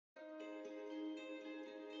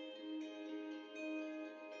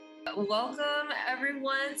Welcome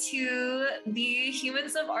everyone to the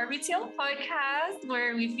Humans of RBTL podcast,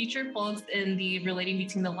 where we feature folks in the Relating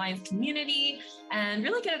Between the Lines community and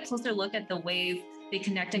really get a closer look at the ways they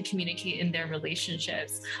connect and communicate in their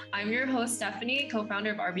relationships. I'm your host, Stephanie,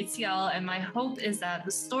 co-founder of RBTL, and my hope is that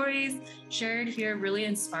the stories shared here really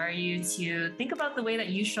inspire you to think about the way that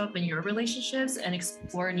you show up in your relationships and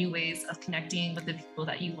explore new ways of connecting with the people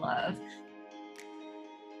that you love.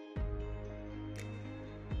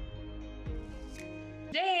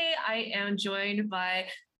 Today, I am joined by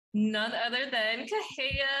none other than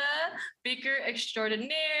Kahea, baker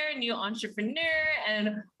extraordinaire, new entrepreneur,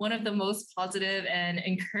 and one of the most positive and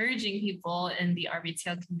encouraging people in the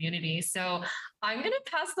RBTL community. So I'm going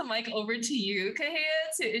to pass the mic over to you,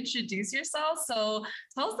 Kahea, to introduce yourself. So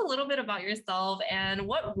tell us a little bit about yourself and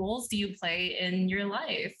what roles do you play in your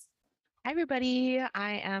life? Hi, everybody.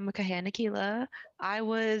 I am Kahea Nakila. I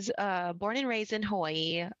was born and raised in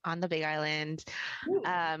Hawaii on the Big Island.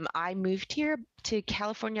 I moved here to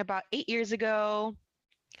California about 8 years ago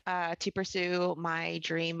to pursue my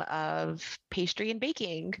dream of pastry and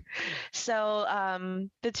baking. So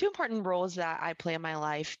the two important roles that I play in my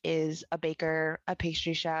life is a baker, a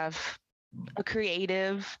pastry chef, a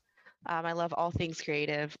creative. I love all things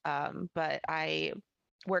creative, but I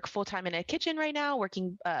work full-time in a kitchen right now,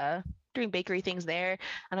 working doing bakery things there.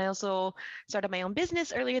 And I also started my own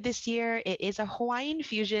business earlier this year. It is a Hawaiian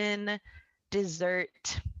fusion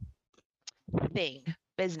dessert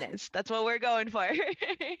business. That's what we're going for.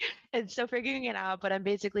 And so figuring it out, but I'm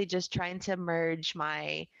basically just trying to merge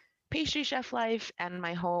my pastry chef life and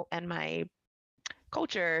my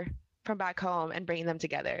culture from back home and bringing them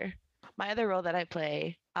together. My other role that I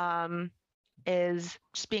play is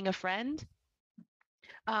just being a friend.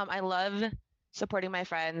 I love supporting my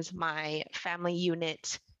friends. My family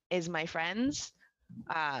unit is my friends.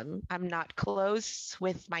 I'm not close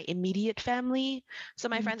with my immediate family, so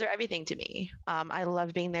my friends are everything to me. I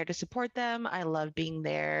love being there to support them. I love being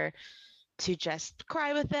there to just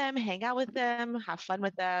cry with them, hang out with them, have fun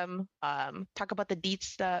with them, talk about the deep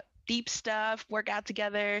stuff, work out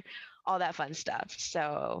together, all that fun stuff.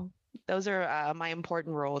 So those are my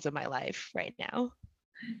important roles in my life right now.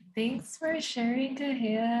 Thanks for sharing,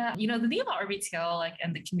 Kahea. You know, the thing about RBTL,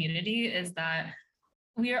 and the community is that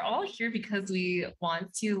we are all here because we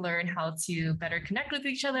want to learn how to better connect with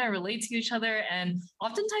each other and relate to each other. And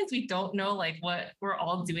oftentimes we don't know what we're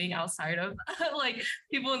all doing outside of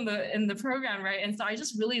people in the program, right? And so I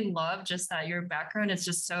just really love just that your background is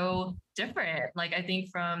just so different. I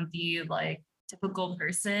think from the typical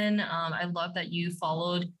person, I love that you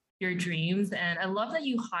followed your dreams. And I love that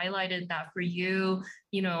you highlighted that for you,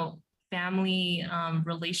 family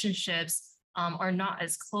relationships are not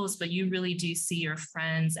as close, but you really do see your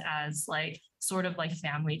friends as sort of like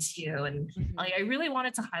family to you. And I really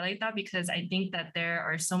wanted to highlight that because I think that there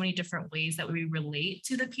are so many different ways that we relate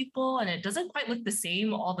to the people and it doesn't quite look the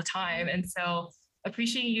same all the time. And so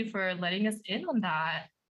appreciate you for letting us in on that.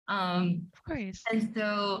 Of course. And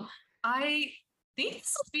so I think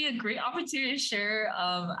this will be a great opportunity to share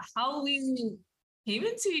how we came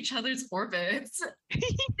into each other's orbits. I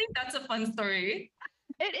think that's a fun story.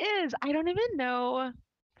 It is. I don't even know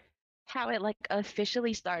how it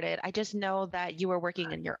officially started. I just know that you were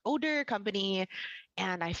working in your older company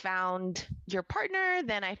and I found your partner,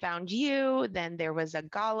 then I found you, then there was a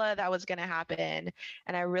gala that was going to happen.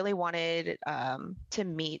 And I really wanted to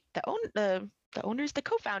meet the owners, the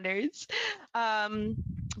co-founders,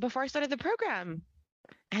 before I started the program.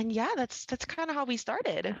 And yeah, that's kind of how we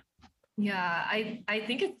started. Yeah, I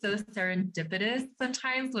think it's so serendipitous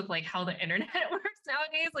sometimes with how the internet works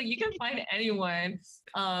nowadays. You can find anyone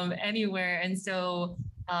anywhere. And so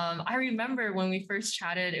I remember when we first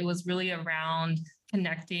chatted, it was really around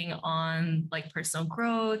connecting on personal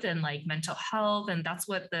growth and mental health. And that's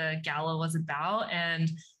what the gala was about. And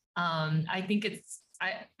I think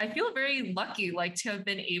I feel very lucky to have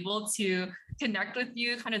been able to connect with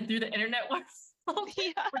you kind of through the internet world.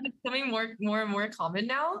 Yeah. It's becoming more and more common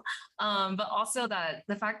now. But also that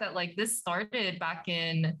the fact that this started back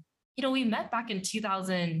in, we met back in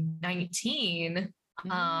 2019,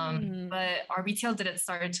 but RBTL didn't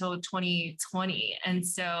start until 2020. And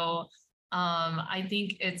so I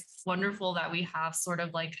think it's wonderful that we have sort of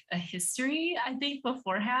a history, I think,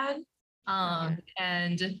 beforehand. And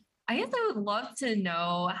I guess I would love to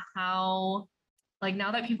know how,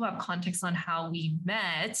 now that people have context on how we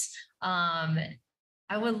met,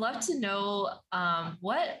 I would love to know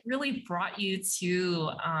what really brought you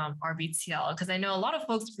to RBTL, because I know a lot of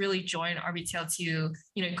folks really join RBTL to,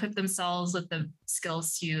 equip themselves with the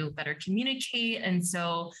skills to better communicate. And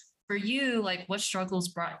so for you, what struggles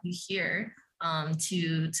brought you here?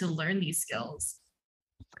 to learn these skills?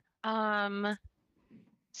 Um,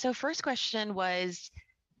 so first question was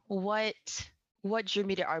what what drew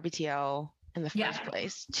me to RBTO in the Yeah. first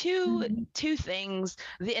place? Two things.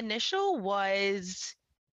 The initial was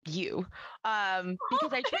you.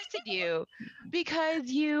 Because I trusted you because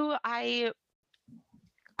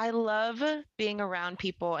I love being around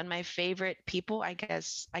people, and my favorite people, I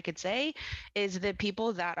guess I could say, is the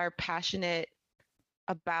people that are passionate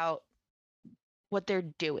about what they're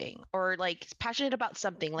doing or like passionate about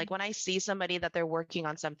something. Like when I see somebody that they're working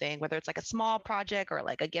on something, whether it's like a small project or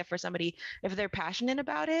like a gift for somebody, if they're passionate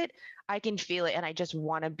about it, I can feel it and I just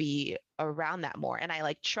want to be around that more. And I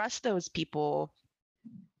like trust those people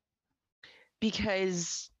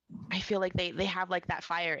because I feel like they have like that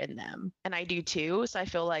fire in them and I do too. So I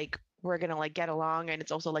feel like we're going to like get along and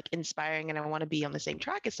it's also like inspiring and I want to be on the same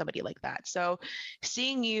track as somebody like that. So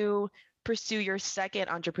seeing you pursue your second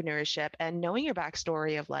entrepreneurship and knowing your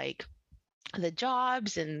backstory of like the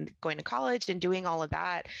jobs and going to college and doing all of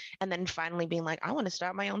that and then finally being like I want to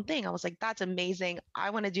start my own thing. I was like that's amazing.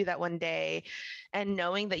 I want to do that one day. And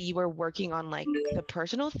knowing that you were working on like the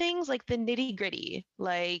personal things, like the nitty-gritty,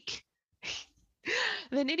 like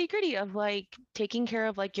the nitty gritty of like taking care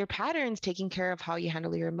of like your patterns, taking care of how you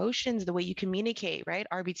handle your emotions, the way you communicate, right?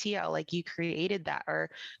 RBTL, like you created that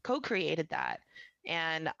or co-created that.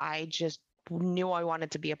 And I just knew I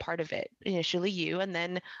wanted to be a part of it. Initially you, and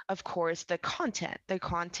then of course the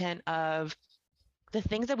content of the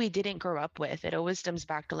things that we didn't grow up with. It always stems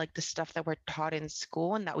back to like the stuff that we're taught in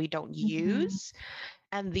school and that we don't Mhm. use.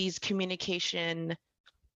 And these communication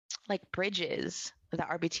like bridges that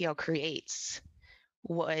RBTL creates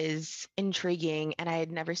was intriguing and I had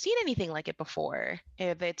never seen anything like it before.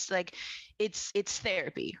 If it's like it's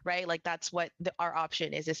therapy, right? Like that's what our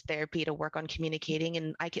option is therapy to work on communicating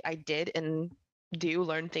and I did and do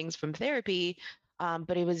learn things from therapy.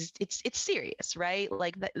 But it's serious, right?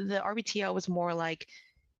 Like the RBTL was more like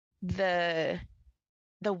the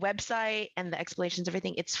the website and the explanations,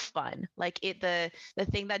 everything, it's fun. Like the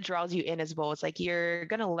thing that draws you in as well. It's like you're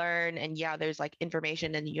gonna learn and yeah, there's like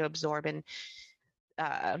information and you absorb and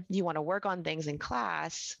you want to work on things in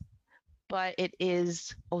class, but it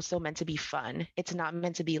is also meant to be fun. It's not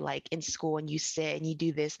meant to be like in school and you sit and you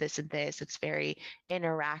do this, this, and this. It's very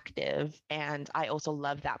interactive. And I also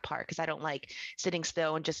love that part because I don't like sitting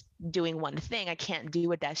still and just doing one thing. I can't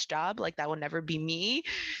do a desk job. Like that will never be me.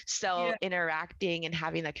 So Yeah. interacting and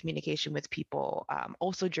having that communication with people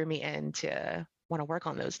also drew me in to want to work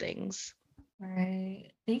on those things.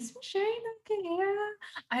 Right. Thanks for sharing that,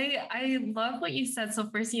 Kahea. I love what you said. So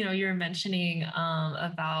first, you were mentioning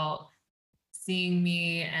about seeing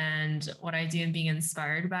me and what I do and being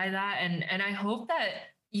inspired by that. And I hope that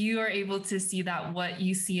you are able to see that what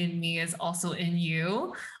you see in me is also in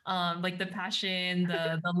you. Like the passion,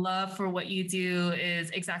 the love for what you do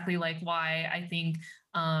is exactly like why I think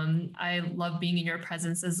I love being in your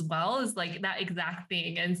presence as well, is like that exact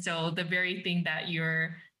thing. And so the very thing that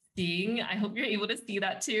you're seeing, I hope you're able to see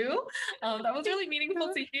that too. That was Thank really meaningful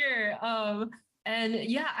you. to hear. And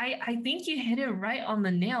yeah, I think you hit it right on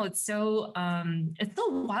the nail. It's so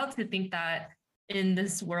wild to think that in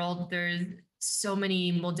this world there's so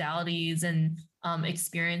many modalities and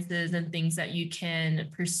experiences and things that you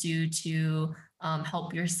can pursue to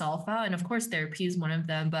help yourself out. And of course, therapy is one of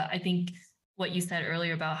them. But I think what you said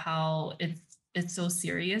earlier about how it's so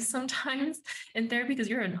serious sometimes in therapy because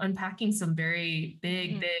you're unpacking some very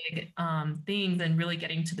big, Mhm. big things and really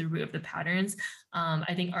getting to the root of the patterns.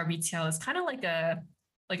 I think RBTL is kind of like a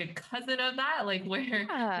cousin of that, like where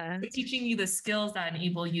Yeah. we're teaching you the skills that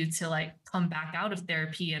enable you to like come back out of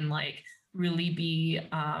therapy and like really be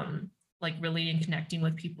like really and connecting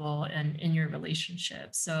with people and in your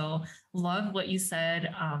relationship. So love what you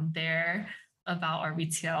said there about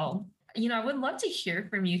RBTL. I would love to hear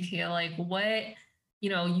from you, Kayla, like what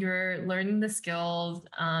you're learning the skills.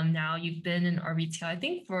 Now you've been in RBTL, I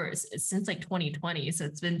think since like 2020. So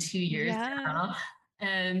it's been 2 years Yeah. now.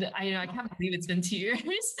 And I can't believe it's been 2 years.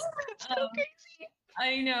 It's so um, crazy.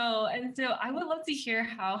 I know. And so I would love to hear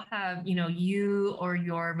how have, you or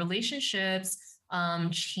your relationships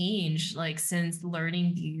changed like since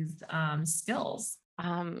learning these skills.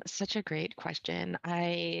 Such a great question.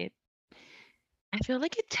 I feel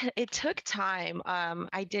like it took time.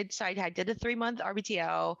 I did the 3 month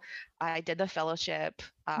RBTL. I did the fellowship,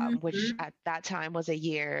 which Mhm. at that time was a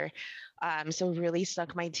year. So really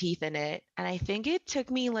sunk my teeth in it. And I think it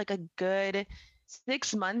took me like a good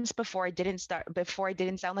 6 months before I didn't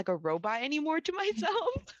sound like a robot anymore to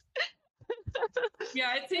myself. Yeah,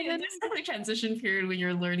 I'd say And then it's like a transition period when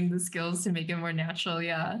you're learning the skills to make it more natural.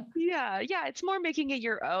 Yeah. yeah, it's more making it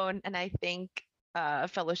your own. And I think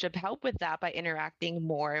fellowship helped with that by interacting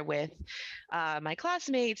more with my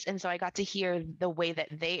classmates. And so I got to hear the way that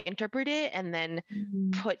they interpret it and then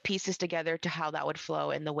Mhm. put pieces together to how that would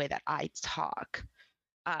flow in the way that I talk.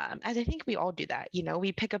 As I think we all do that, you know,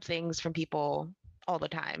 we pick up things from people all the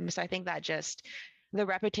time. So I think that just the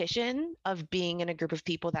repetition of being in a group of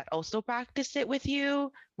people that also practiced it with you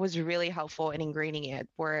was really helpful in ingraining it.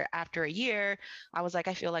 Where after a year, I was like,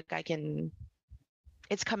 I feel like I can,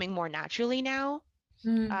 it's coming more naturally now.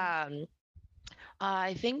 Mm. Um,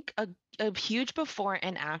 I think a huge before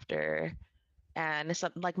and after, and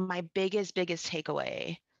some, like my biggest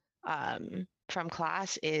takeaway from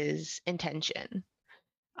class is intention.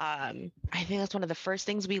 I think that's one of the first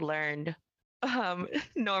things we learned. Um,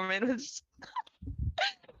 Norman was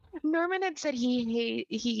Norman had said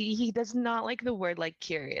he does not like the word like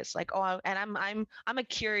curious. Like, oh, and I'm a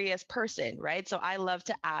curious person, right? So I love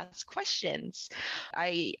to ask questions.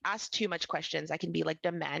 I ask too much questions. I can be like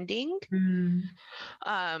demanding. Mm.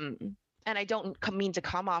 Um, and I don't mean to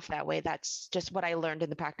come off that way. That's just what I learned in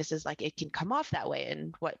the practices. Like it can come off that way,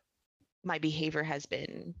 and what my behavior has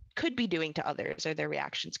been could be doing to others or their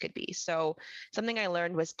reactions could be. So something I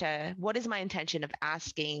learned was to what is my intention of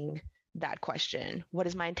asking that question? What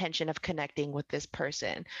is my intention of connecting with this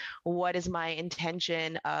person? What is my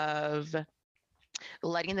intention of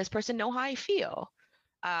letting this person know how I feel?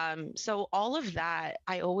 So all of that,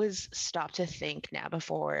 I always stop to think now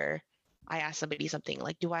before I ask somebody something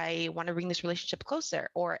like, do I want to bring this relationship closer?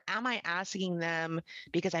 Or am I asking them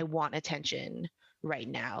because I want attention right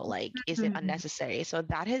now? Like, is it Mm. unnecessary? So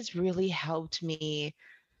that has really helped me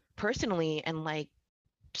personally and like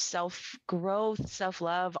self growth, self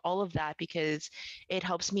love, all of that, because it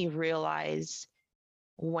helps me realize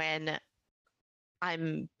when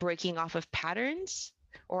I'm breaking off of patterns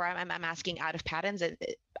or I'm asking out of patterns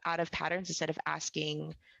instead of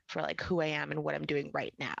asking for like who I am and what I'm doing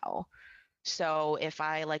right now. So if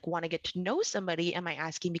I like want to get to know somebody, am I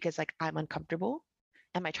asking because like I'm uncomfortable?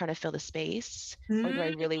 Am I trying to fill the space? Or do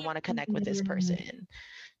I really want to connect with this Mm. person?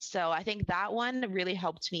 So I think that one really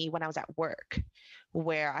helped me when I was at work,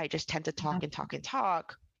 where I just tend to talk and talk and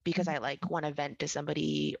talk because I like want to vent to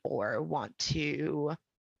somebody or want to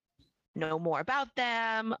know more about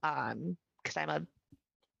them. Because I'm a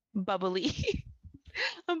bubbly,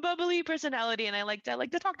 a bubbly personality, and I like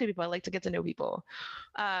to talk to people. I like to get to know people.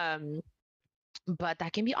 Um, but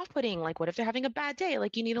that can be off-putting. Like, what if they're having a bad day?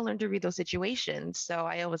 Like, you need to learn to read those situations. So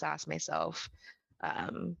I always ask myself,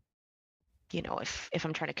 um, you know, if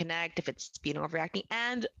I'm trying to connect, if it's being overreacting.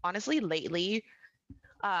 And honestly, lately,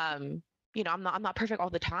 um, you know, I'm not perfect all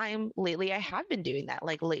the time. Lately, I have been doing that.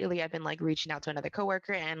 Like lately, I've been like reaching out to another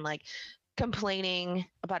coworker and like complaining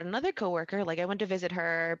about another coworker. Like I went to visit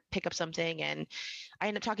her, pick up something, and I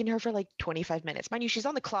ended up talking to her for like 25 minutes. Mind you, she's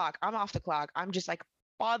on the clock. I'm off the clock. I'm just like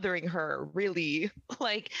bothering her really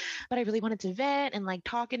like, but I really wanted to vent and like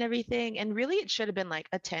talk and everything. And really it should have been like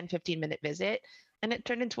a 10-15 minute visit. And it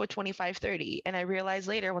turned into a 25-30. And I realized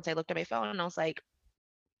later once I looked at my phone and I was like,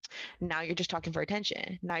 now you're just talking for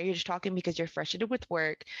attention. Now you're just talking because you're frustrated with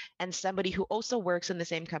work and somebody who also works in the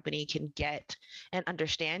same company can get and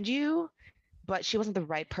understand you, but she wasn't the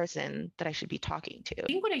right person that I should be talking to. I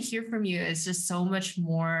think what I hear from you is just so much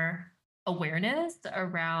more awareness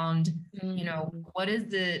around, Mm. what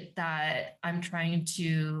is it that I'm trying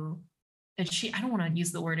to achieve? I don't want to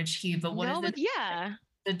use the word achieve, but what No, is it, but yeah,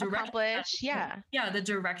 the direction accomplish. Yeah. yeah, the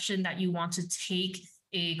direction that you want to take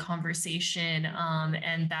a conversation,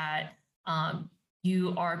 and that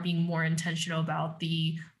you are being more intentional about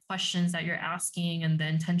the questions that you're asking and the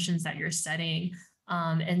intentions that you're setting.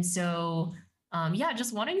 And so, yeah,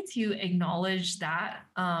 just wanting to acknowledge that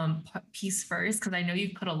piece first, because I know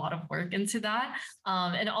you put a lot of work into that.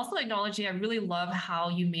 And also acknowledging, I really love how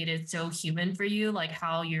you made it so human for you, like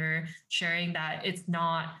how you're sharing that it's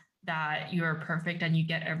not that you're perfect and you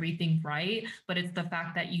get everything right, but it's the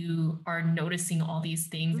fact that you are noticing all these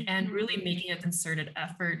things and really Mhm. making a concerted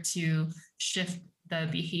effort to shift the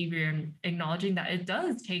behavior and acknowledging that it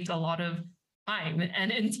does take a lot of time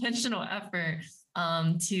and intentional effort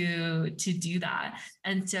to do that.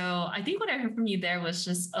 And so I think what I heard from you there was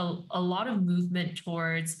just a lot of movement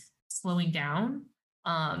towards slowing down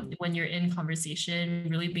when you're in conversation,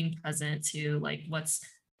 really being present to like what's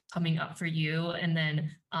coming up for you, and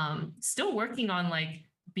then still working on like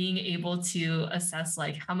being able to assess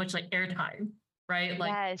like how much like airtime, right?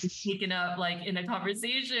 Like Yes. taken up like in a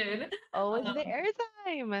conversation. Always the Um,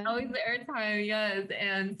 airtime. Always the airtime, yes.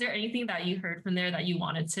 And is there anything that you heard from there that you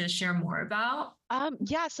wanted to share more about?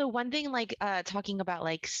 Yeah, so one thing like talking about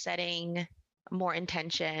like setting more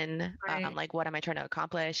intention, Right. like what am I trying to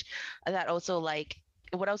accomplish? That also like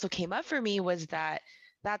what also came up for me was that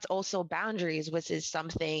that's also boundaries, which is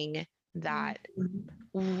something that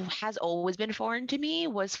Mhm. has always been foreign to me,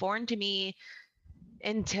 was foreign to me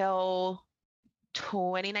until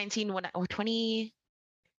 2019 when or 2018,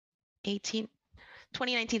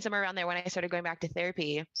 2019, somewhere around there when I started going back to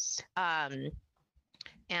therapy. Um,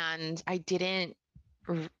 and I didn't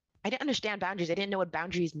understand boundaries. I didn't know what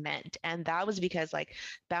boundaries meant. And that was because like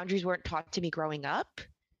boundaries weren't taught to me growing up.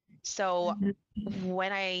 So Mhm.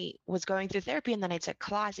 when I was going through therapy and then I took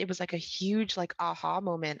class, it was like a huge like aha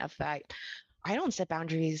moment of that I don't set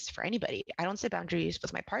boundaries for anybody. I don't set boundaries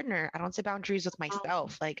with my partner. I don't set boundaries with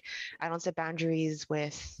myself. Like I don't set boundaries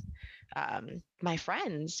with my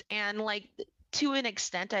friends. And like to an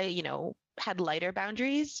extent, I had lighter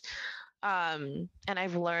boundaries. And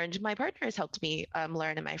I've learned my partner has helped me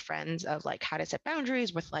learn and my friends of like how to set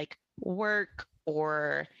boundaries with like work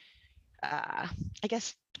or I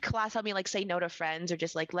guess class helped me like say no to friends or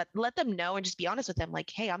just like let them know and just be honest with them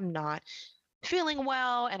like hey I'm not feeling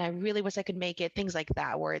well and I really wish I could make it, things like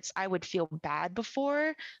that where it's I would feel bad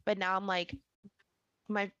before but now I'm like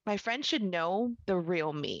my friend should know the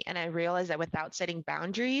real me and I realize that without setting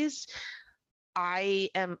boundaries I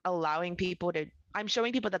am allowing people to I'm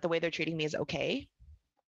showing people that the way they're treating me is okay,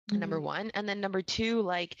 number Mhm. one. And then number two,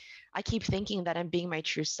 like I keep thinking that I'm being my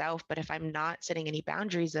true self, but if I'm not setting any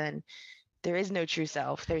boundaries, then there is no true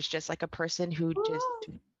self. There's just like a person who just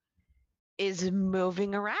is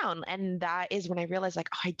moving around. And that is when I realized like,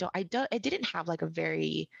 oh, I didn't have like a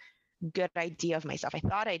very good idea of myself. I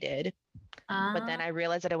thought I did, but then Ah, I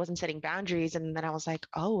realized that I wasn't setting boundaries. And then I was like,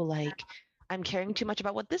 oh, like I'm caring too much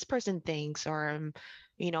about what this person thinks, or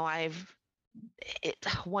I've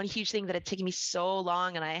one huge thing that had taken me so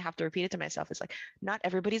long and I have to repeat it to myself is like, not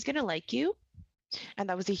everybody's going to like you. And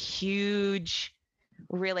that was a huge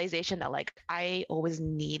realization that like I always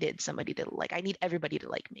needed somebody to like, I need everybody to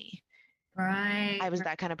like me. I right. was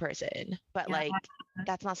that kind of person, but Yeah. like,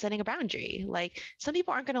 that's not setting a boundary. Like some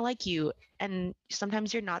people aren't going to like you and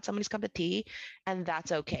sometimes you're not somebody's cup of tea and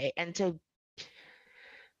that's okay. And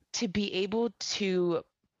to be able to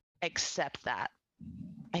accept that,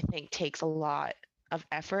 I think takes a lot of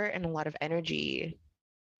effort and a lot of energy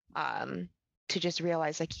um, to just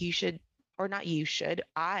realize like you should, or not you should,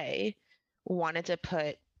 I wanted to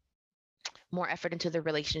put more effort into the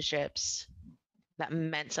relationships that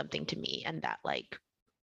meant something to me and that like,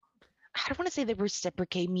 I don't want to say they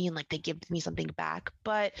reciprocate me and like they give me something back,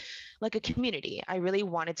 but like a community. I really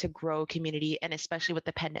wanted to grow community and especially with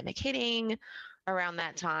the pandemic hitting around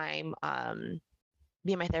that time,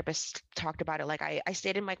 me and my therapist talked about it. Like I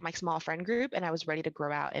stayed in like my small friend group and I was ready to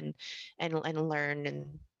grow out and learn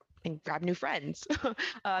and grab new friends,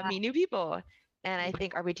 meet new people. And I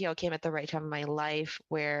think RBTO came at the right time in my life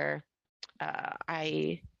where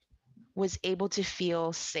I was able to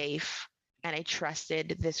feel safe and I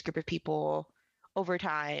trusted this group of people over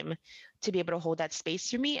time to be able to hold that space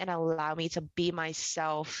for me and allow me to be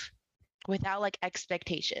myself without like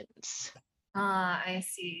expectations. Ah, I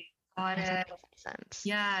see. Got If that it. makes any sense.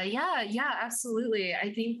 Yeah, yeah, yeah, absolutely.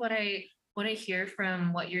 I think what I hear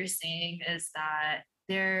from what you're saying is that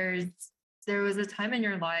there was a time in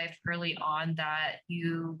your life early on that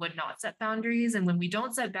you would not set boundaries, and when we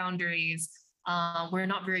don't set boundaries, we're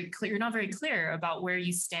not very clear. You're not very clear about where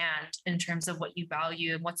you stand in terms of what you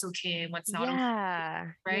value and what's okay and what's not okay, Yeah,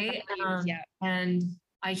 your right? values. Yeah. And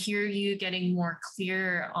I hear you getting more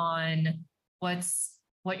clear on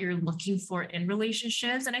what you're looking for in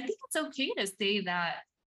relationships. And I think it's okay to say that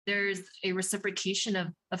there's a reciprocation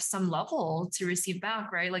of some level to receive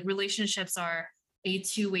back, right? Like relationships are a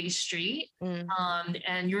two-way street. Mm,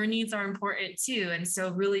 And your needs are important too. And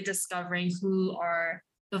so really discovering who are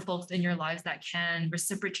the folks in your lives that can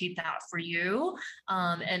reciprocate that for you.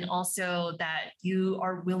 And also that you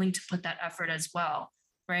are willing to put that effort as well,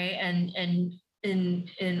 right? And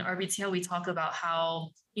in RBTL, we talk about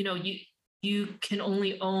how, you can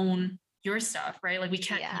only own your stuff, right? Like we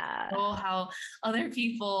can't yeah. control how other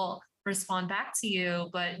people respond back to you,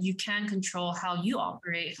 but you can control how you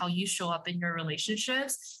operate, how you show up in your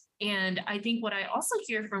relationships. And I think what I also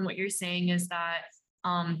hear from what you're saying is that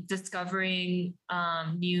discovering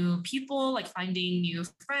new people, like finding new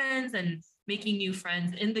friends and making new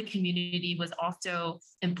friends in the community was also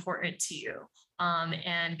important to you.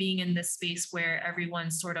 And being in this space where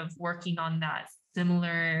everyone's sort of working on that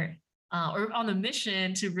similar or on a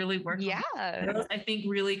mission to really work on Yeah. those, I think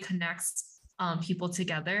really connects people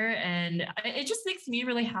together. And it just makes me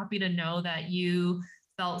really happy to know that you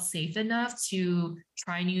felt safe enough to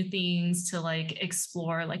try new things, to like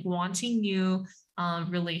explore, like wanting new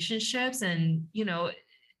relationships. And, you know,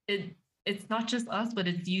 it it's not just us, but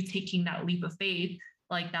it's you taking that leap of faith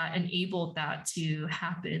like that enabled that to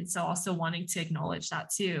happen. So also wanting to acknowledge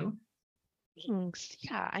that too. Thanks.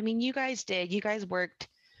 Yeah. I mean, you guys did. You guys worked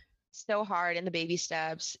so hard in the baby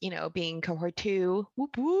steps, being cohort two,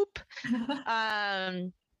 whoop whoop.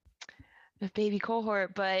 Um, with baby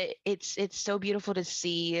cohort, but it's so beautiful to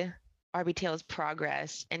see RBTL's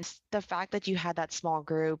progress and the fact that you had that small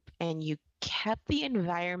group and you kept the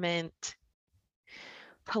environment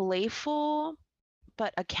playful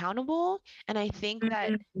but accountable. And I think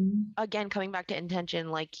that Mhm. again, coming back to intention,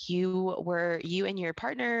 like you and your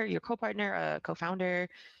partner, your co-partner, co-founder,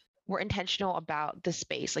 were intentional about the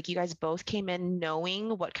space. Like you guys both came in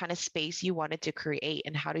knowing what kind of space you wanted to create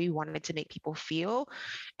and how do you want it to make people feel.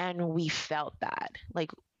 And we felt that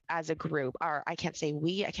like as a group, or I can't say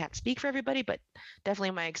we, I can't speak for everybody, but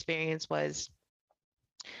definitely my experience was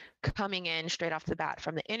coming in straight off the bat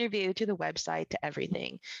from the interview to the website to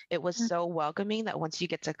everything. It was so welcoming that once you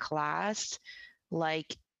get to class,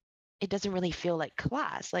 like it doesn't really feel like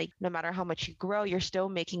class. Like no matter how much you grow, you're still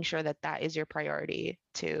making sure that that is your priority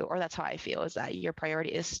to, or that's how I feel, is that your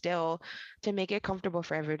priority is still to make it comfortable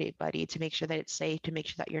for everybody, to make sure that it's safe, to make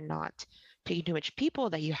sure that you're not taking too much people,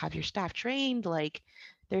 that you have your staff trained. Like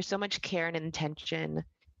there's so much care and intention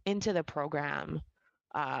into the program,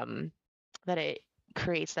 that it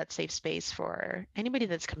creates that safe space for anybody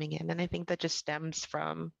that's coming in. And I think that just stems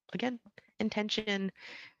from, again, intention,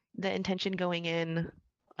 the intention going in.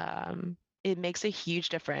 It makes a huge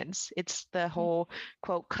difference. It's the whole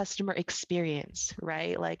quote customer experience,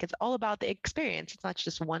 right? Like it's all about the experience. It's not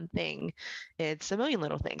just one thing. It's a million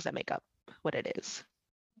little things that make up what it is.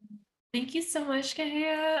 Thank you so much,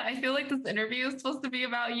 Kahea. I feel like this interview is supposed to be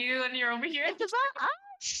about you and you're over here. It's about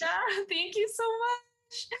us. Yeah, thank you so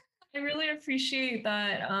much. I really appreciate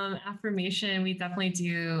that affirmation. We definitely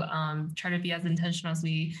do try to be as intentional as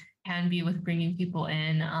we can be with bringing people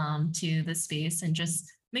in to the space and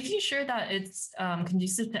just making sure that it's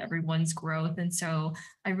conducive to everyone's growth. And so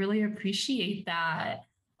I really appreciate that.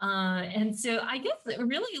 And so I guess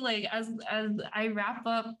really like as I wrap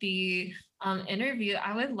up the interview,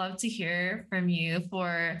 I would love to hear from you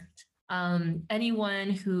for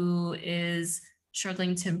anyone who is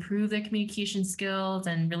struggling to improve their communication skills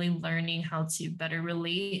and really learning how to better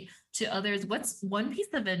relate to others. What's one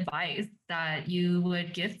piece of advice that you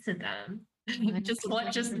would give to them? Just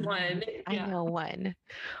one, just one. I Yeah. know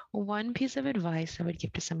one piece of advice I would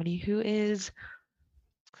give to somebody who is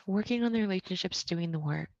working on their relationships, doing the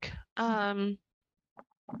work. Hmm,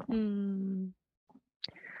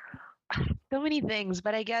 so many things,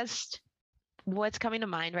 but I guess what's coming to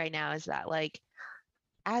mind right now is that like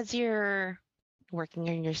as you're working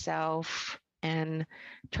on yourself and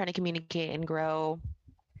trying to communicate and grow,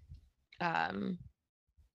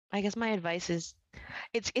 I guess my advice is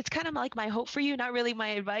it's kind of like my hope for you, not really my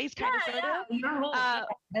advice, kind of Yeah, sort of. yeah. Your hope. Uh,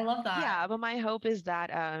 Yeah, I love that. yeah, but my hope is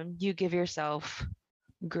that you give yourself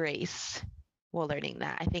grace while learning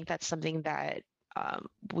that. I think that's something that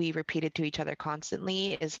we repeated to each other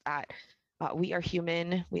constantly is that we are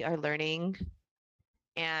human, we are learning,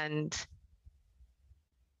 and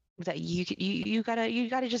that you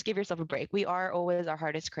gotta just give yourself a break. We are always our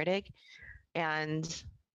hardest critic, and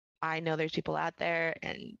I know there's people out there,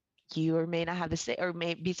 and you or may not have the same or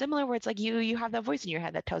may be similar where it's like you have that voice in your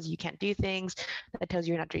head that tells you can't do things, that tells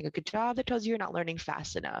you you're not doing a good job, that tells you you're not learning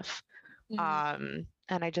fast enough. Mhm.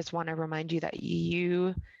 And I just want to remind you that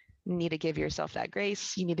you need to give yourself that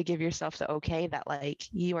grace. You need to give yourself the okay that like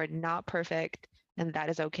you are not perfect and that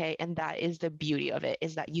is okay. And that is the beauty of it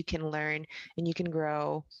is that you can learn and you can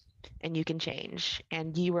grow and you can change.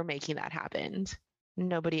 And you are making that happen.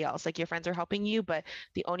 Nobody else. Like your friends are helping you, but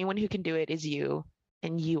the only one who can do it is you.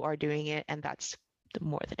 And you are doing it. And that's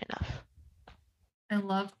more than enough. I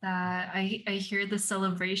love that. I hear the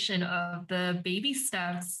celebration of the baby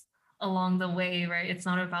steps along the way, right? It's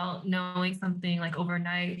not about knowing something like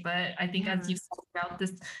overnight, but I think as Yeah. you've said throughout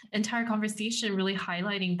this entire conversation, really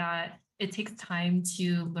highlighting that it takes time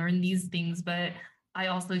to learn these things, but I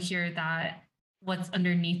also hear that what's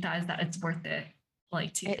underneath that is that it's worth it,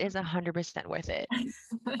 like to It you. is 100% worth it.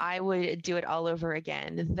 I would do it all over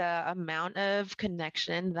again. The amount of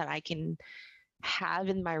connection that I can have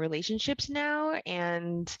in my relationships now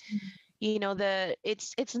and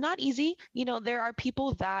it's not easy. There are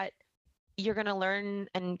people that you're going to learn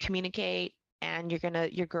and communicate and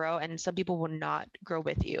you grow, and some people will not grow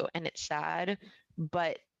with you, and it's sad,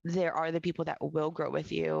 but there are the people that will grow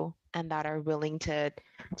with you and that are willing to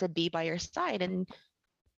be by your side, and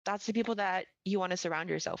that's the people that you want to surround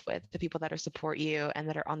yourself with, the people that are support you and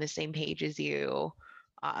that are on the same page as you.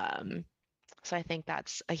 um so I think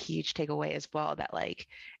that's a huge takeaway as well, that like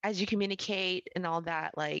as you communicate and all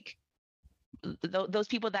that, like those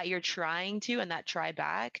people that you're trying to and that try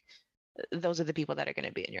back, those are the people that are going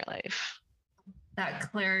to be in your life.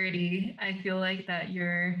 That clarity, I feel like that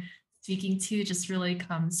you're speaking to just really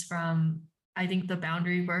comes from, I think, the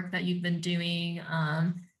boundary work that you've been doing,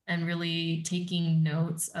 and really taking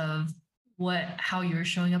notes of how you're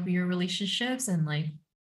showing up in your relationships and like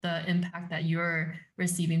the impact that you're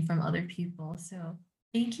receiving from other people. So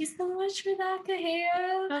thank you so much for that,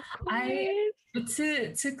 Kahea. Of I course.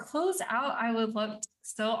 to close out, I would love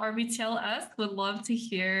so RBTLS would love to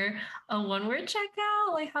hear a one word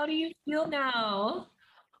checkout. Like, how do you feel now?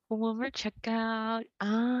 One more checkout.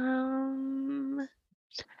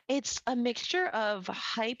 It's a mixture of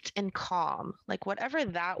hyped and calm, like whatever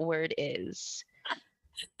that word is.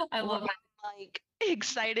 I Where love it. I'm like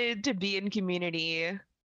excited to be in community,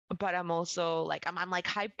 but I'm also like I'm like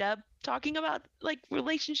hyped up talking about like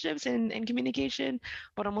relationships and communication,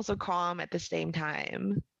 but I'm also calm at the same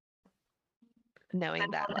time, I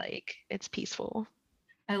knowing that love it. like it's peaceful.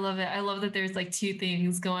 I love it. I love that there's like two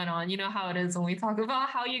things going on. You know how it is when we talk about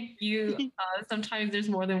how sometimes there's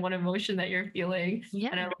more than one emotion that you're feeling. And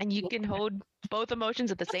I Yeah, and you can hold both emotions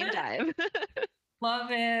at the same time.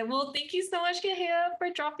 love it. Well, thank you so much, Kahea, for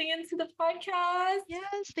dropping into the podcast.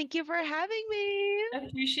 Yes, thank you for having me. I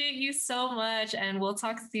appreciate you so much, and we'll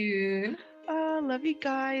talk soon. Love you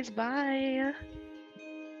guys. Bye.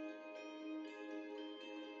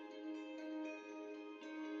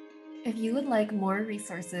 If you would like more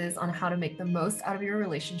resources on how to make the most out of your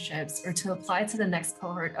relationships or to apply to the next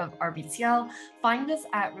cohort of RBTL, find us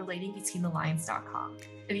at relatingbetweenthelines.com.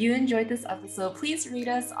 If you enjoyed this episode, please rate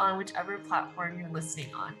us on whichever platform you're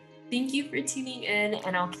listening on. Thank you for tuning in,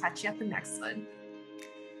 and I'll catch you at the next one.